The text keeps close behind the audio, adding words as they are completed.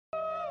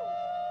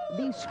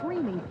These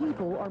screaming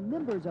people are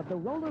members of the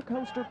Roller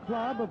Coaster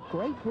Club of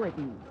Great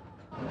Britain.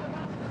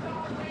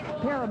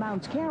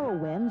 Paramount's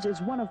Carowinds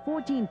is one of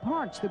 14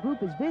 parks the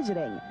group is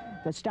visiting.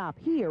 The stop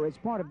here is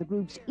part of the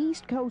group's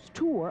East Coast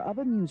tour of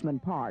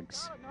amusement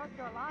parks. North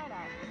Carolina.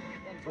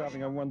 We're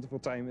having a wonderful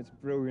time. It's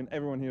brilliant.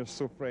 Everyone here is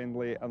so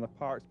friendly, and the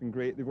park's been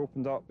great. They've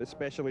opened up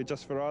especially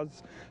just for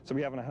us, so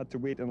we haven't had to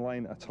wait in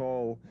line at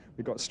all.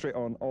 We got straight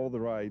on all the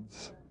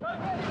rides. They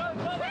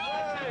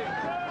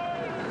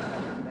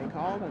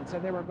called and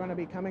said they were going to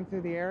be coming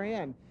through the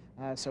area,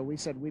 and so we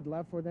said we'd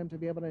love for them to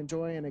be able to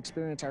enjoy and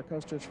experience our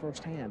coasters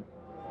firsthand.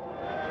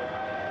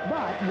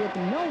 But with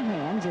no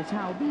hands is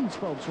how these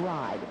folks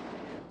ride.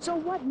 So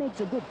what makes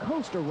a good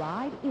coaster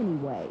ride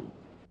anyway?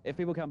 If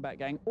people come back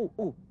going,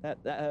 oh, that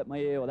hurt my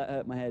ear or that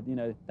hurt my head, you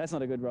know, that's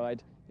not a good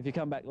ride. If you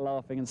come back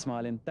laughing and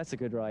smiling, that's a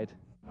good ride.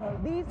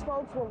 These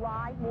folks will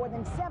ride more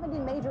than 70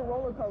 major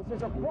roller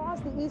coasters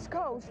across the East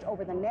Coast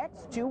over the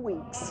next 2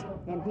 weeks.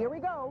 And here we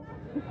go.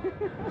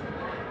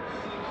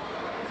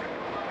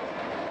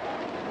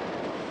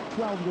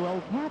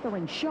 12-year-old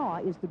Catherine Shaw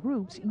is the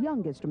group's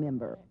youngest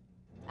member.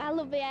 I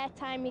love the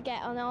airtime you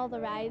get on all the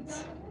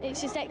rides.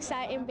 It's just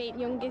exciting being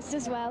youngest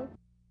as well.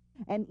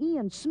 And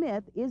Ian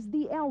Smith is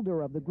the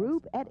elder of the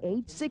group at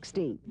age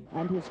 60,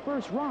 and his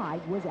first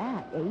ride was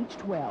at age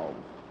 12.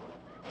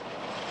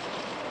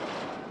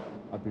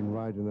 I've been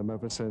riding them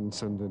ever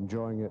since and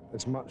enjoying it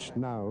as much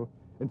now,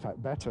 in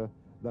fact better,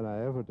 than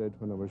I ever did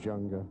when I was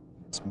younger.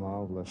 It's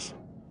marvelous.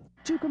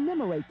 To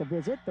commemorate the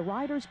visit, the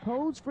riders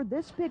pose for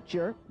this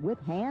picture with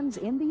hands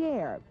in the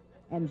air.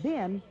 And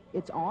then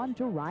it's on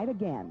to ride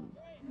again.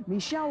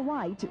 Michelle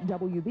Wright,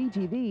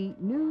 WBTV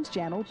News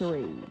Channel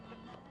 3.